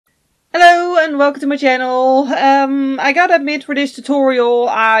everyone, welcome to my channel. I gotta admit, for this tutorial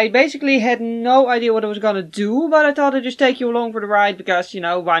I basically had no idea what I was gonna do, but I thought I'd just take you along for the ride because, you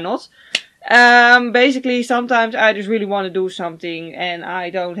know, why not? Basically sometimes I just really want to do something and I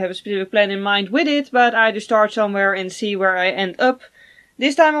don't have a specific plan in mind with it, but I just start somewhere and see where I end up.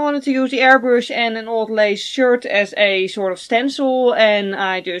 This time I wanted to use the airbrush and an old lace shirt as a sort of stencil, and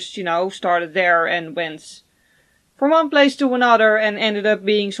I just, you know, started there and went from one place to another and ended up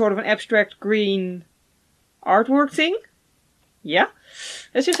being sort of an abstract green artwork thing. Yeah,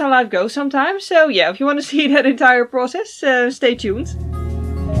 that's just how life goes sometimes. So yeah, if you want to see that entire process, stay tuned.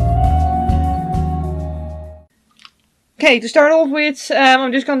 Okay, to start off with,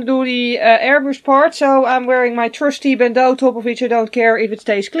 I'm just going to do the airbrush part. So I'm wearing my trusty bandeau top, of which I don't care if it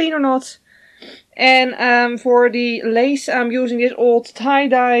stays clean or not. And for the lace, I'm using this old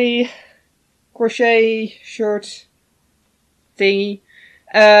tie-dye crochet shirt thingy.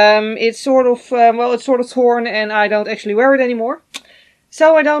 It's sort of, well, it's sort of torn and I don't actually wear it anymore.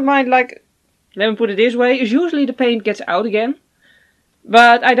 So I don't mind, like, let me put it this way, is usually the paint gets out again.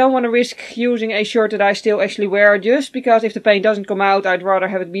 But I don't want to risk using a shirt that I still actually wear, just because if the paint doesn't come out, I'd rather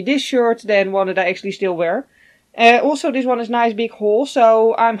have it be this shirt than one that I actually still wear. Also, this one is nice big hole,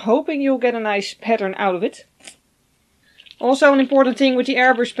 so I'm hoping you'll get a nice pattern out of it. Also, an important thing with the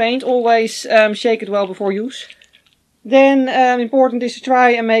airbrush paint, always shake it well before use. Then important is to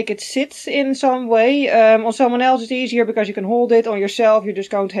try and make it sit in some way. On someone else it's easier because you can hold it. On yourself you're just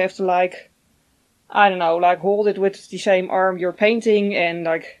going to have to, like, I don't know, like hold it with the same arm you're painting and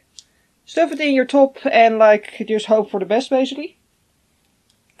like stuff it in your top and like just hope for the best basically.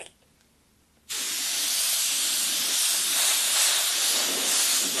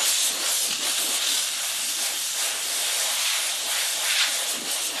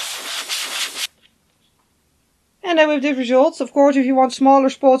 And then with the results, of course, if you want smaller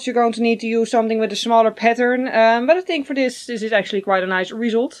spots, you're going to need to use something with a smaller pattern. But I think for this is actually quite a nice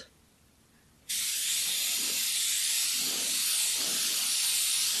result.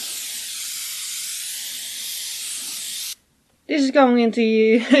 This is going into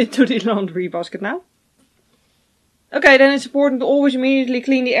the laundry basket now. Okay, then it's important to always immediately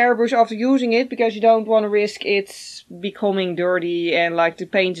clean the airbrush after using it, because you don't want to risk it becoming dirty and like the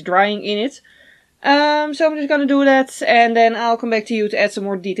paint drying in it. So I'm just gonna do that and then I'll come back to you to add some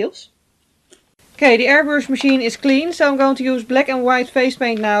more details. Okay, the airbrush machine is clean, so I'm going to use black and white face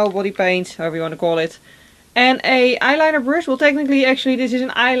paint now, body paint, however you want to call it. And a eyeliner brush. Well, technically, actually, this is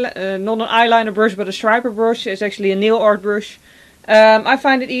not an eyeliner brush, but a striper brush. It's actually a nail art brush. I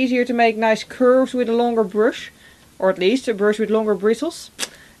find it easier to make nice curves with a longer brush, or at least a brush with longer bristles.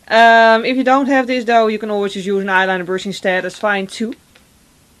 If you don't have this though, you can always just use an eyeliner brush instead, that's fine too.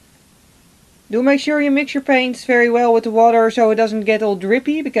 Do make sure you mix your paints very well with the water so it doesn't get all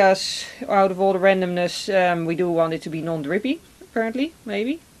drippy, because out of all the randomness we do want it to be non-drippy, apparently,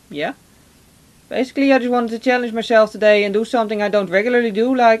 maybe, yeah. Basically I just wanted to challenge myself today and do something I don't regularly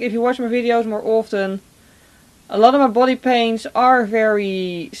do. Like, if you watch my videos more often, a lot of my body paints are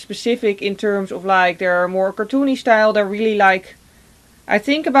very specific in terms of, like, they're more cartoony style, they're really like, I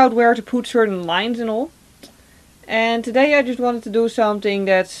think about where to put certain lines and all. And today I just wanted to do something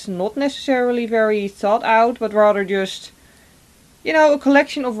that's not necessarily very thought out, but rather just, you know, a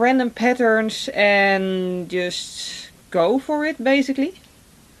collection of random patterns and just go for it, basically.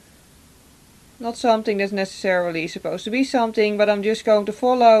 Not something that's necessarily supposed to be something, but I'm just going to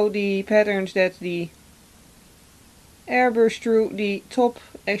follow the patterns that the airbrush through the top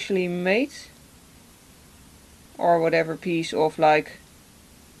actually made. Or whatever piece of, like,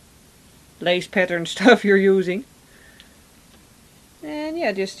 lace pattern stuff you're using. And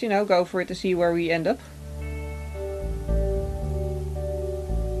yeah, just, you know, go for it to see where we end up.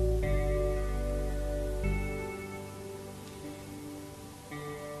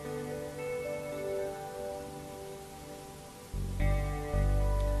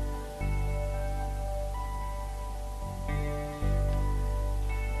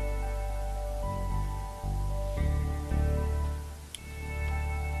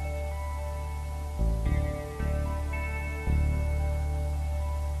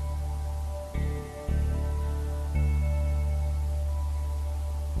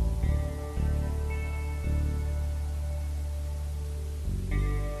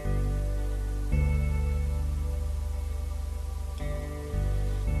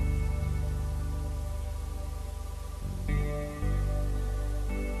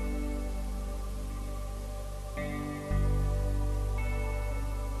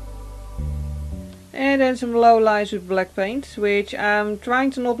 And then some low lines with black paint, which I'm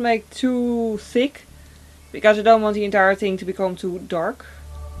trying to not make too thick, because I don't want the entire thing to become too dark.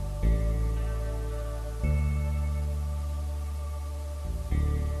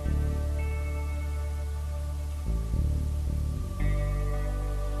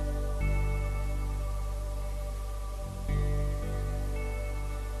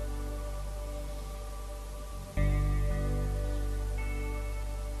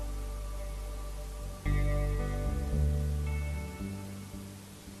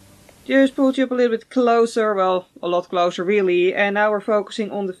 Just pulled you up a little bit closer, well, a lot closer really, and now we're focusing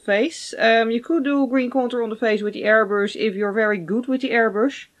on the face. You could do green contour on the face with the airbrush if you're very good with the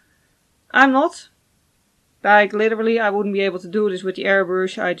airbrush. I'm not. Like, literally, I wouldn't be able to do this with the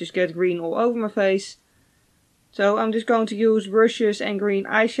airbrush. I just get green all over my face. So I'm just going to use brushes and green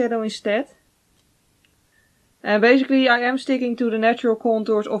eyeshadow instead. And basically, I am sticking to the natural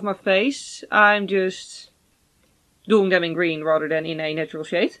contours of my face. I'm just doing them in green rather than in a natural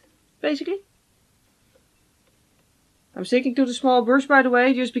shade, basically. I'm sticking to the small brush, by the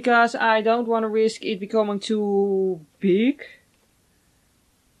way, just because I don't want to risk it becoming too big.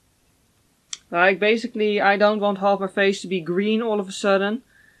 Like, basically, I don't want half my face to be green all of a sudden.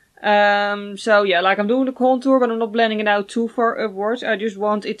 So yeah, like I'm doing the contour, but I'm not blending it out too far upwards. I just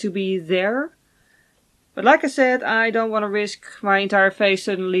want it to be there. But like I said, I don't want to risk my entire face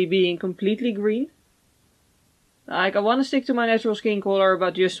suddenly being completely green. Like, I want to stick to my natural skin color,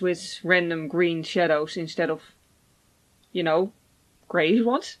 but just with random green shadows instead of, you know, grayish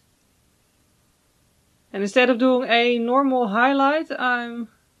ones. And instead of doing a normal highlight, I'm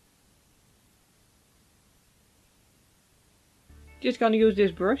just gonna use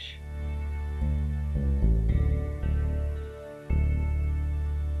this brush.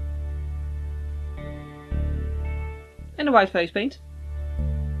 And a white face paint.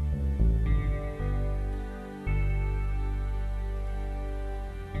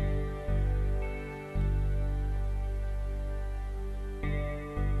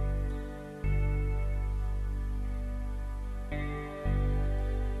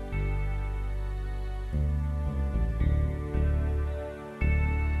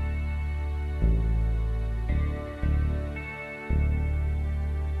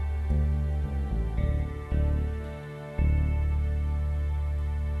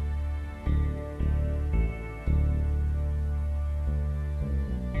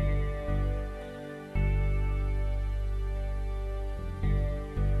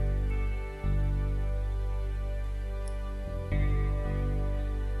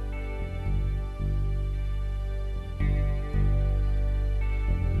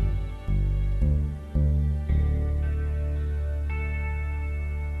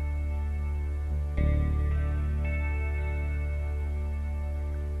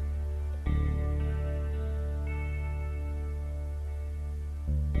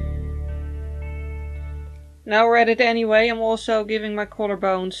 Now we're at it anyway, I'm also giving my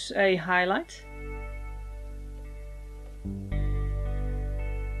collarbones a highlight.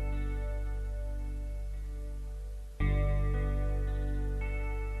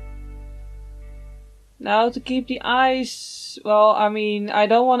 Now to keep the eyes, well, I mean, I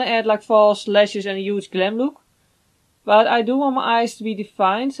don't want to add like false lashes and a huge glam look. But I do want my eyes to be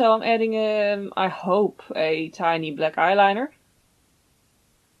defined, so I'm adding, I hope, a tiny black eyeliner.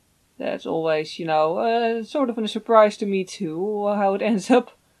 That's always, you know, sort of a surprise to me too, how it ends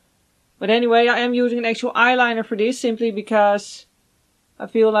up. But anyway, I am using an actual eyeliner for this, simply because I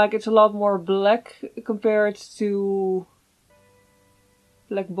feel like it's a lot more black compared to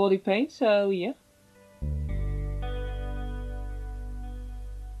black body paint, so yeah.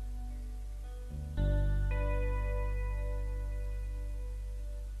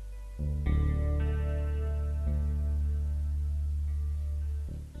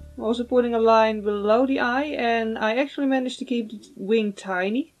 I'm also putting a line below the eye, and I actually managed to keep the wing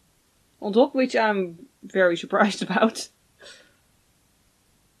tiny on top, which I'm very surprised about.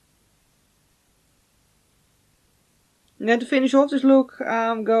 And then to finish off this look,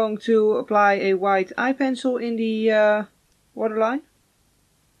 I'm going to apply a white eye pencil in the waterline.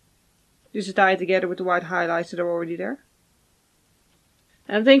 Just to tie it together with the white highlights that are already there.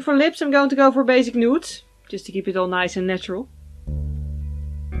 And I think for lips I'm going to go for basic nude, just to keep it all nice and natural.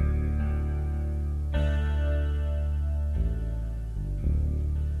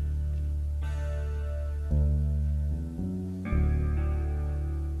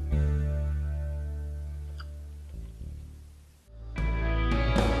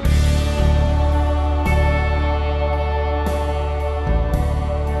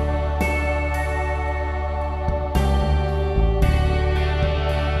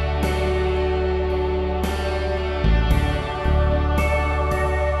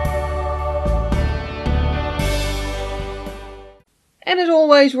 And as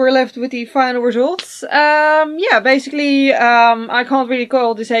always, we're left with the final results. Yeah, basically, I can't really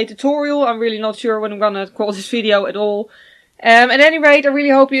call this a tutorial. I'm really not sure what I'm gonna call this video at all. At any rate, I really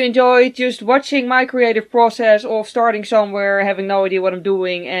hope you enjoyed just watching my creative process of starting somewhere, having no idea what I'm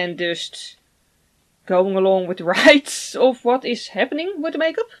doing, and just going along with the rides of what is happening with the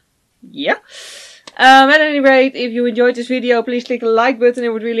makeup. Yeah. At any rate, if you enjoyed this video, please click the like button. It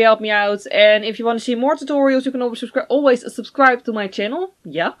would really help me out. And if you want to see more tutorials, you can always subscribe to my channel.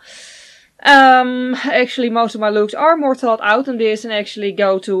 Yeah. Actually, most of my looks are more thought out than this and actually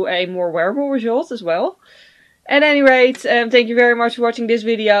go to a more wearable result as well. At any rate, thank you very much for watching this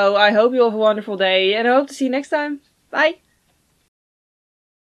video. I hope you all have a wonderful day and I hope to see you next time. Bye!